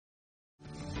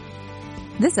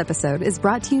This episode is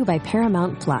brought to you by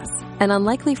Paramount Plus. An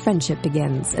unlikely friendship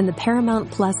begins in the Paramount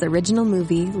Plus original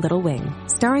movie Little Wing,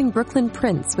 starring Brooklyn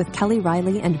Prince with Kelly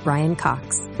Riley and Brian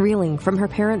Cox. Reeling from her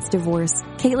parents' divorce,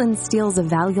 Caitlin steals a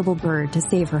valuable bird to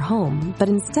save her home, but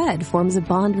instead forms a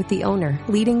bond with the owner,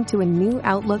 leading to a new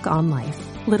outlook on life.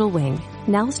 Little Wing,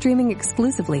 now streaming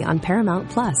exclusively on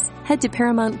Paramount Plus. Head to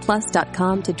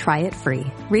ParamountPlus.com to try it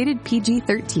free. Rated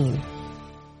PG-13.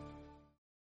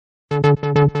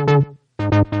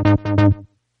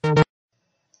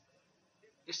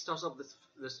 It starts off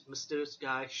this mysterious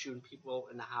guy shooting people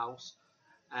in the house,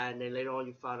 and then later on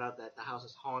you find out that the house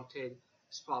is haunted.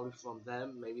 It's probably from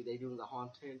them. Maybe they doing the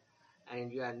haunting,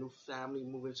 and you got a new family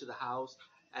moving to the house.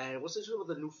 And what's interesting with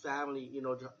the new family? You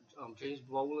know, James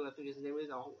Brolin, I think his name is.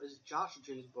 Is it Josh or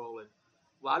James Brolin?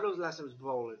 Well, I know his last name is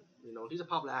Brolin. You know, he's a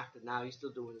popular actor now. He's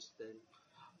still doing his thing.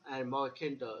 And Margaret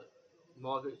Kinda,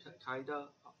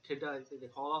 I think they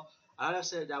call her. I don't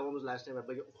say that woman's last name,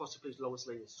 but of course he plays Lois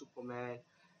Lane in Superman.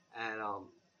 And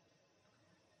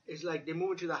it's like they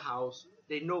move into the house.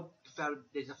 They know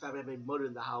there's a family that been murdered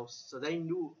in the house, so they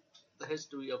knew the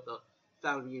history of the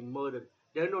family being murdered.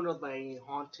 They don't know nothing about any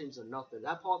hauntings or nothing.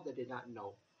 That part they did not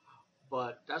know,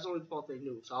 but that's the only part they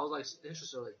knew. So I was like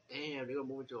interested, like, damn, they're gonna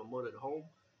move into a murdered home,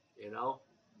 you know.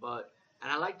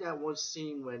 And I like that one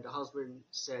scene when the husband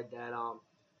said that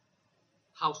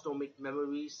house don't make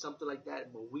memories, something like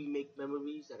that, but we make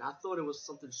memories. And I thought it was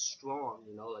something strong,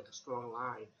 you know, like a strong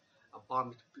line, a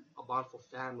bond for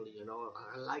family, you know.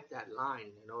 I like that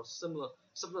line, you know, similar,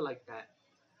 something like that.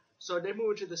 So they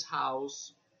move into this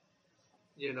house,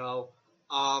 you know,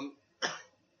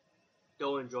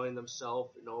 they're enjoying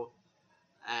themselves, you know,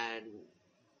 and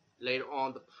later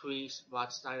on the priest,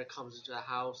 Rod Steiner, comes into the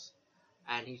house,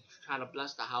 and he's trying to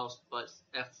bless the house, but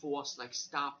that force like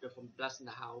stopped him from blessing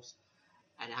the house.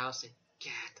 And the house said,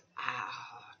 "Get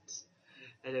out!"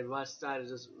 And then Rod Steiner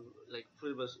just like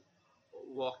pretty much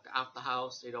walked out the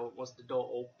house. You know, once the door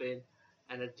opened,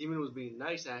 and the demon was being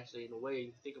nice actually in a way.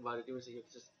 You think about it, the demon said,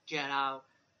 "Just get out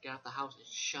the house, and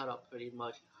shut up," pretty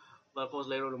much. But of course,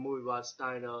 later in the movie, Rod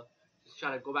Steiner is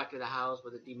trying to go back to the house,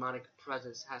 but the demonic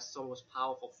presence has so much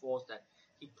powerful force that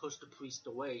he pushed the priest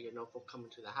away, you know, from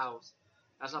coming to the house.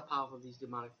 That's how powerful these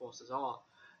demonic forces are.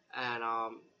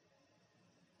 And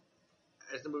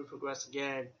as the movie progresses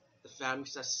again, the family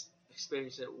starts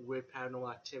experiencing weird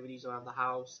paranormal activities around the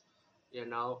house, you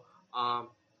know.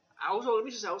 Let me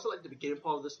just say, I also like the beginning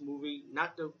part of this movie,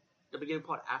 not the beginning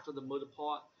part after the murder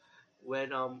part,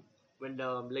 when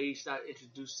the lady started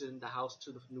introducing the house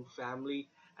to the new family,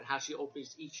 and how she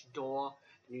opens each door,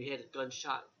 and you hear the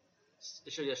gunshot.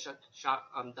 They show you a shot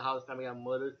the how the family got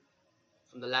murdered,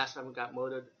 from the last family got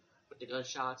murdered, with the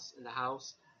gunshots in the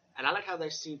house. And I like how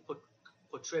that scene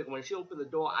portrayed. When she opened the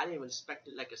door, I didn't even expect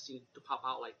it like a scene to pop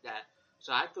out like that.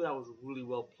 So I thought that was really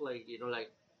well played, you know,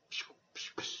 like,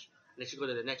 and then she go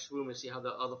to the next room and see how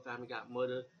the other family got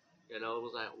murdered. You know, it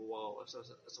was like, whoa, it's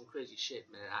some crazy shit,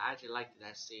 man. I actually liked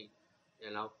that scene,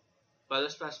 you know. But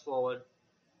let's fast forward.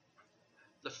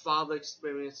 The father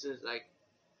experiences like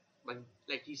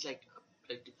he's like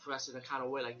depressed in a kind of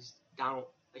way, like he's down,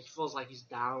 like he feels like he's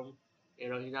down. You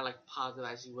know, he's not like positive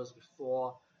as he was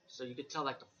before. So you could tell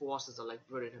like the forces are like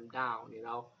bringing him down, you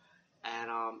know. And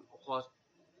of course,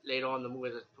 later on in the movie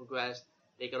as it progressed,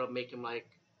 they're gonna make him like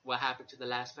what happened to the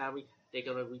last family. They're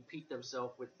gonna repeat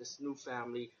themselves with this new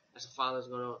family, as the father's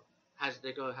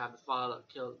they're gonna have the father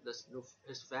kill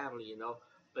his family, you know.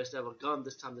 But instead of a gun,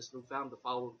 this time this new family, the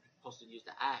father was supposed to use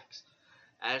the axe.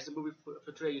 As the movie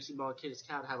portrays, you see Margaret Kidder's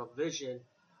character have a vision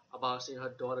about seeing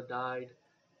her daughter died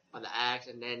by the axe,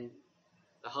 and then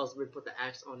the husband put the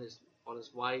axe on his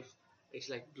wife. It's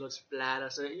like blood splatter.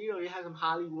 So you know, you have some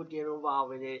Hollywood getting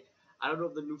involved in it. I don't know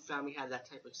if the new family had that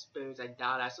type of experience. I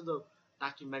doubt. I saw the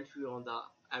documentary on the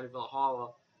Amityville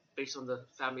Horror based on the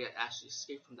family that actually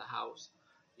escaped from the house.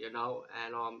 You know,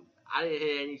 and I didn't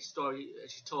hear any story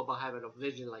she told about having a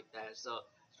vision like that. So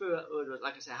it's very,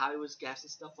 like I said, Hollywood's gassing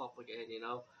stuff up again. You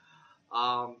know,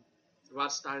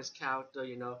 Rod Steiner's character,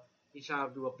 you know, he's trying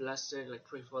to do a blessing, like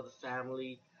pray for the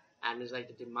family, and it's like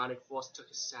the demonic force took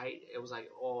his sight. It was like,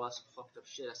 oh, that's some fucked up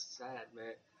shit. That's sad,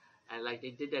 man. And like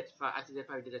they did that. I think they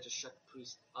probably did that to shut the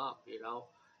priest up, you know.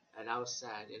 And that was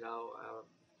sad, you know.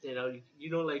 You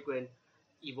know, like when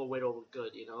evil went over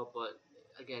good, you know. But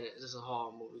again, this is a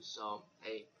horror movie, so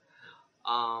hey.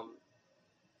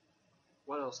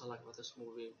 What else I like about this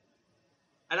movie?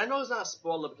 And I know it's not a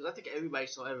spoiler because I think everybody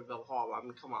saw Amityville Horror. I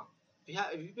mean, come on.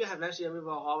 If you have never seen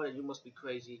Amityville Horror, then you must be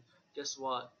crazy. Guess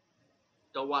what?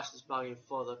 Don't watch this volume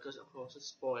further because, of course, it's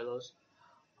spoilers.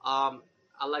 I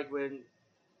like when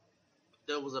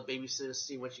there was a babysitter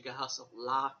scene when she got herself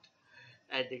locked,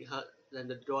 and then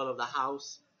the daughter of the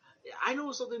house. I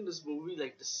know something in this movie,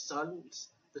 like the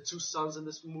two sons in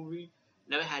this movie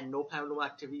never had no paranormal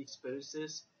activity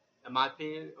experiences, in my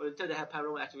opinion, or until they had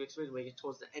paranormal activity experience when you get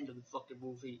towards the end of the fucking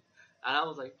movie, and I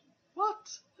was like,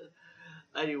 what?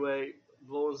 Anyway,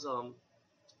 Bones,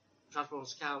 Josh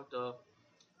Bones' character.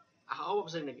 I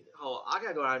was saying, oh, I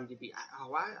gotta go to IMDb.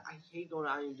 I hate going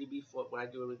to IMDb for when I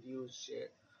do a review and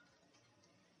shit.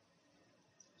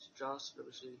 It's Josh, let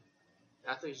me see.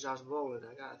 I think it's Josh Brolin.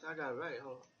 I think I got it right.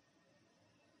 Hold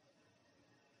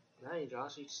on. That ain't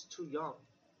Josh. He's too young.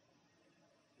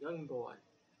 Young boy.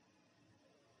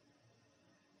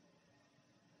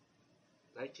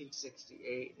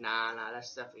 1968. Nah,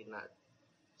 that's definitely not.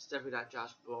 It's definitely not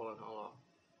Josh Brolin. Hold on.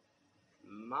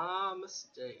 My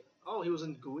mistake. Oh, he was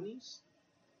in Goonies?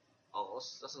 Oh,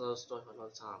 that's another story for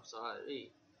another time.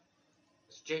 Sorry.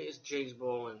 It's James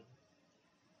Brolin.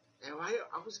 And I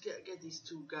always get these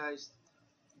two guys,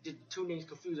 the two names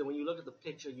confused. And when you look at the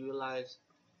picture, you realize,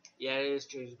 yeah, it is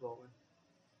James Brolin.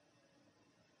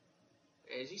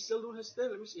 Is he still doing his thing?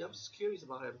 Let me see. I'm just curious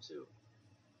about him too.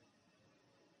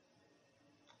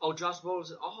 Oh, Josh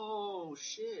Brolin. Oh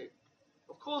shit.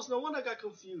 Of course, no wonder I got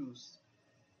confused.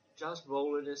 Josh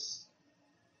Brolin is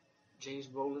James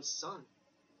Brolin's son.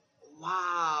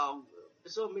 Wow.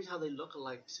 It's so amazing how they look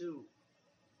alike too.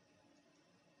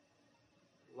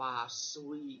 Wow,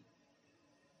 sweet.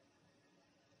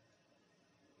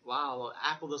 Wow,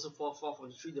 Apple doesn't fall far from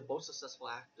the tree. They're both successful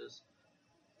actors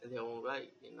in their own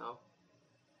right, you know.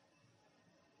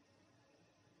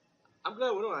 I'm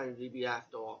glad we're on IMDb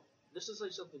after all. This is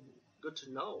like something good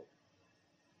to know.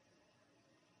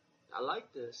 I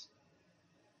like this.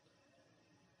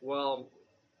 Well,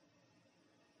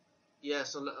 yeah,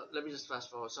 so let me just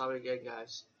fast forward. Sorry again,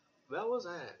 guys. Where was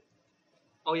I at?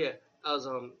 Oh, yeah, I was,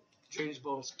 James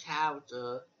Bond's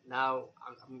character. Now,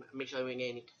 I'm make sure I don't get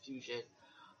any confusion.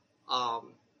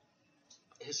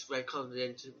 His friend comes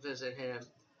in to visit him,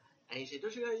 and he said,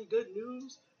 "Don't you got any good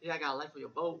news?" Yeah, I got a light for your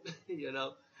boat, you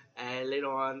know. And later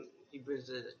on, he brings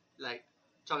it like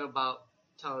talking about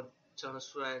telling his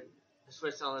friend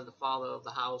telling the father of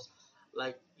the house,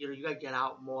 like, you know, you gotta get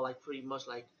out more, like pretty much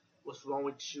like what's wrong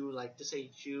with you, like this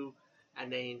ain't you.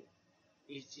 And then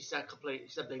he started complaining, he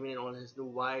started blaming it on his new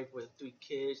wife with 3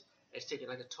 kids. It's taking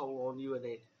like a toll on you, and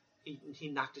then he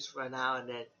knocked his friend out, and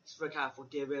then his friend kind of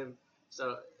forgive him.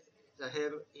 So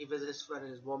he visited his friend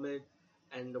and his woman,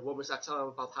 and the woman started telling him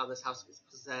about how this house is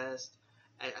possessed.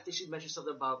 And I think she mentioned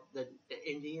something about the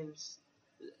Indians.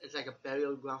 It's like a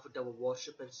burial ground for devil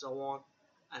worship and so on,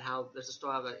 and how there's a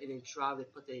story of an Indian tribe. They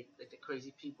put the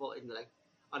crazy people in like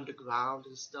underground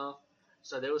and stuff.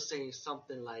 So they were saying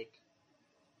something like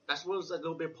that's what was a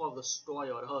little bit part of the story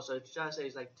or the whole. So it's trying to say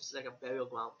it's like this is like a burial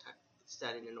ground type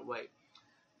setting in a way.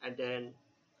 And then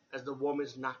as the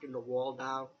woman's knocking the wall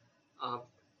down,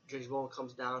 James Bond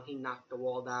comes down. He knocked the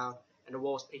wall down, and the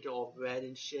wall was painted all red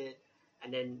and shit.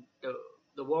 And then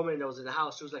the woman that was in the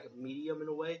house, she was like a medium in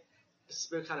a way. The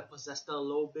spirit kind of possessed her a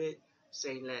little bit,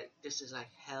 saying that this is like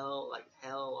hell,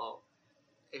 or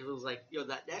it was like, you know,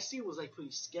 that scene was like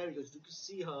pretty scary because you could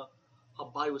see her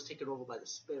body was taken over by the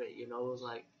spirit. You know, it was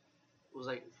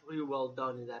like pretty well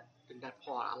done in that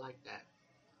part. I like that.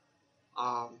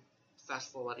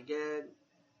 Fast forward again.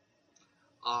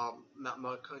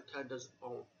 Kenda's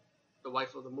the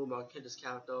wife of the movie, Kenda's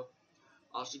character.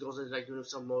 She goes in like doing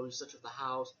some more research of the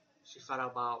house. She found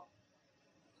out about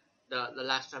the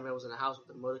last family that was in the house with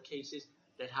the murder cases.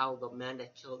 That how the man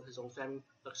that killed his own family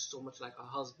looks so much like her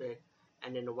husband.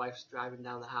 And then the wife's driving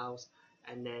down the house,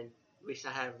 and then we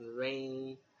start having the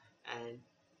rain, and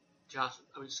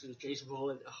Jason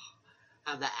Brolin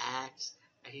have the axe,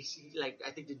 and he like I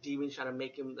think the demons trying to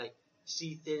make him like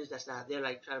see things that's not there,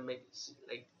 like trying to make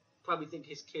like probably think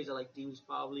his kids are like demons,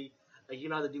 probably like you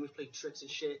know how the demons play tricks and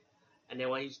shit. And then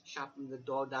when he's chopping the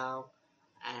door down,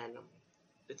 and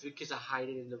the 3 kids are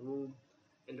hiding in the room,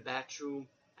 in the bathroom,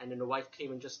 and then the wife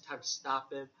came and just tried to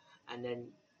stop him, and then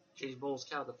James Bond's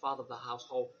character, the father of the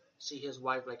household, see his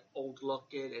wife like old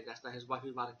looking, and that's not his wife.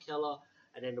 He's about to kill her,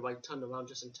 and then the wife turned around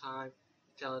just in time,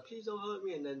 tell her, "Please don't hurt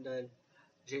me." And then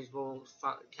James Bond's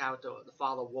character, the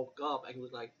father, woke up and he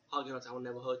was like hugging us, "I will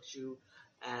never hurt you."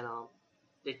 And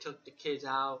they took the kids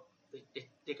out.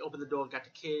 They opened the door, got the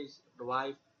kids, the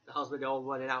wife, the husband. They all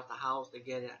running out the house. They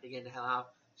getting the hell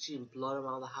out. Seeing blood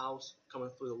around the house coming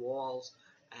through the walls.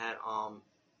 And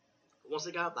once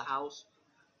they got out the house,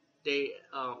 they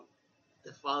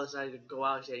the father decided to go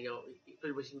out and say, "Yo,"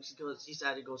 pretty much he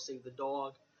decided to go save the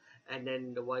dog, and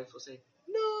then the wife will say,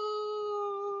 "No."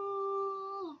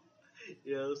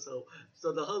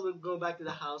 So the husband going back to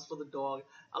the house for the dog.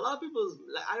 A lot of people,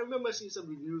 like, I remember seeing some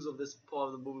reviews of this part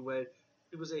of the movie where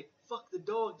people say, "Fuck the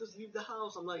dog, just leave the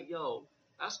house." I'm like, yo,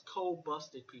 that's cold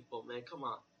busted, people, man. Come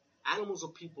on, animals are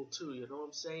people too. You know what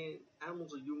I'm saying?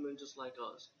 Animals are human just like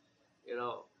us. You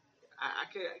know, I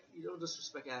can't. You don't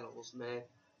disrespect animals, man.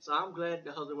 So I'm glad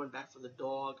the husband went back for the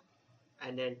dog,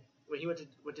 and then when he went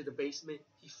to the basement,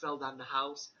 he fell down the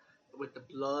house with the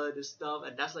blood and stuff,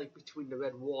 and that's like between the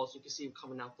red walls. You can see him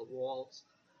coming out the walls,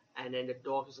 and then the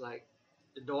dog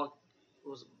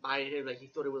was biting him like he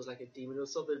thought it was like a demon or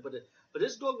something. But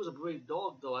this dog was a brave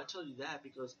dog, though. I tell you that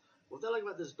because what I like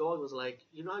about this dog was like,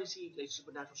 you know how you see like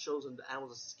supernatural shows and the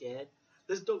animals are scared.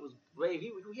 This dog was brave.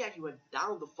 He actually went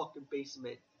down the fucking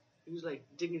basement. He was like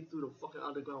digging through the fucking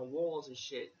underground walls and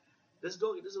shit. This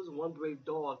was one brave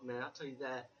dog, man. I'll tell you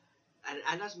that.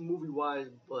 And that's movie wise,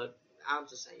 but I'm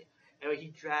just saying. Anyway, he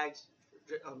drags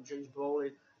James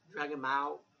Brolin, drag him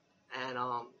out, and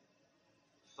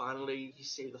finally he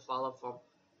saved the father from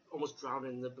almost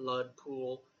drowning in the blood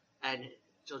pool. And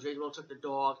so James Brolin took the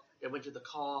dog. They went to the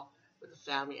car with the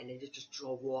family, and they just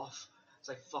drove off. It's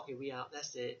like, fuck it, we out.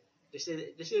 That's it. They say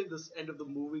at the end of the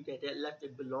movie that they left their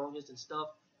belongings and stuff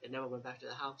and never went back to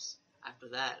the house after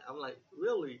that. I'm like,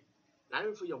 really? Not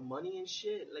even for your money and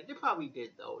shit? Like, they probably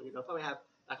did, though. You know, probably have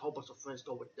like a whole bunch of friends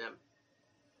go with them.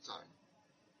 Sorry.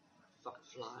 Fucking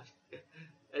fly.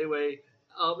 Anyway,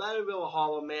 Amityville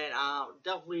Horror, man,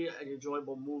 definitely an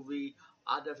enjoyable movie.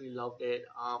 I definitely loved it.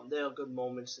 There are good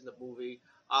moments in the movie.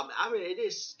 I mean, it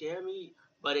did scare me,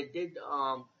 but it did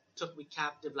took me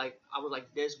captive. Like, I was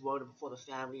like this worried for the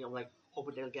family. I'm like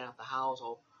hoping they don't get out the house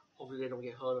or hopefully they don't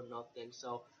get hurt or nothing.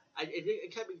 So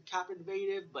it kept me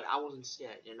captivated, but I wasn't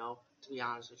scared. You know, to be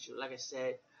honest with you. Like I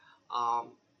said,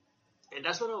 um, and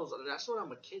that's when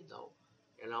I'm a kid though.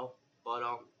 You know, but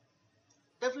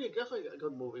definitely a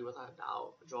good movie without a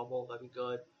doubt. Enjoyable, very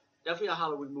good. Definitely a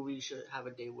Halloween movie you should have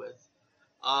a day with.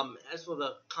 As for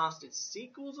the constant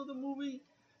sequels of the movie,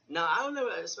 now I don't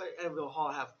never expect Annabelle Hall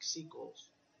to have sequels.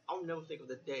 I would never think of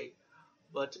the day.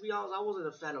 But to be honest, I wasn't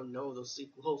a fan of none of those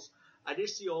sequels. I did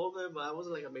see all of them, but I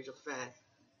wasn't like a major fan.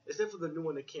 Except for the new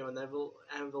one that came on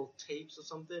Annabelle tapes or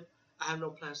something. I have no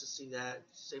plans to see that.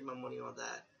 Save my money on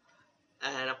that.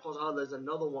 And of course, there's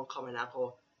another one coming out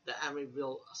called the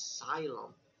Amityville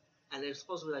Asylum, and it's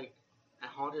supposed to be like a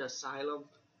haunted asylum.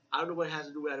 I don't know what it has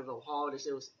to do with Amityville Horror. They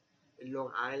say it was in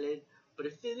Long Island, but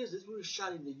the thing is, this movie was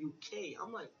shot in the UK.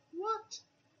 I'm like, what?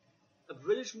 A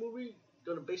British movie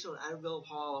gonna based on Amityville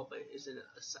Horror, but it's in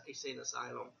an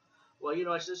asylum. Well, you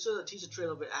know, I just saw a teaser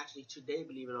trailer of it actually today,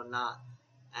 believe it or not.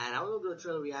 And I was gonna do a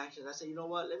trailer reaction. I said, you know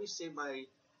what? Let me save my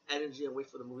energy and wait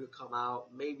for the movie to come out.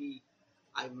 Maybe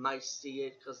I might see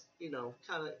it because you know,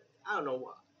 kind of, I don't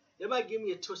know. They might give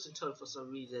me a twist and turn for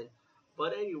some reason.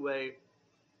 But anyway,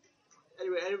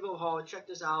 Annabelle Hall, check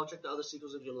this out. Check the other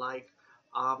sequels if you like.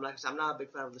 Like I said, I'm not a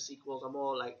big fan of the sequels. I'm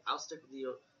more like I'll stick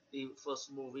with the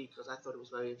first movie because I thought it was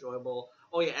very enjoyable.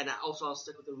 Oh yeah, and I'll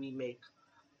stick with the remake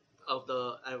of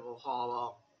the Annabelle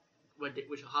Hall,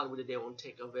 which Hollywood did their own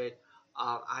take of it.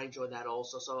 I enjoyed that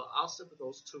also, so I'll stick with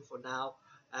those two for now.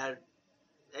 And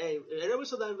hey, whenever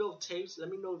some Annabelle tapes, let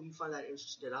me know if you find that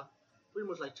interesting. I pretty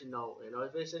much like to know. You know,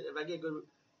 if I get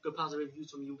good positive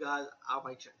reviews from you guys, I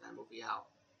might check that movie out.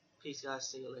 Peace, guys.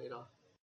 See you later.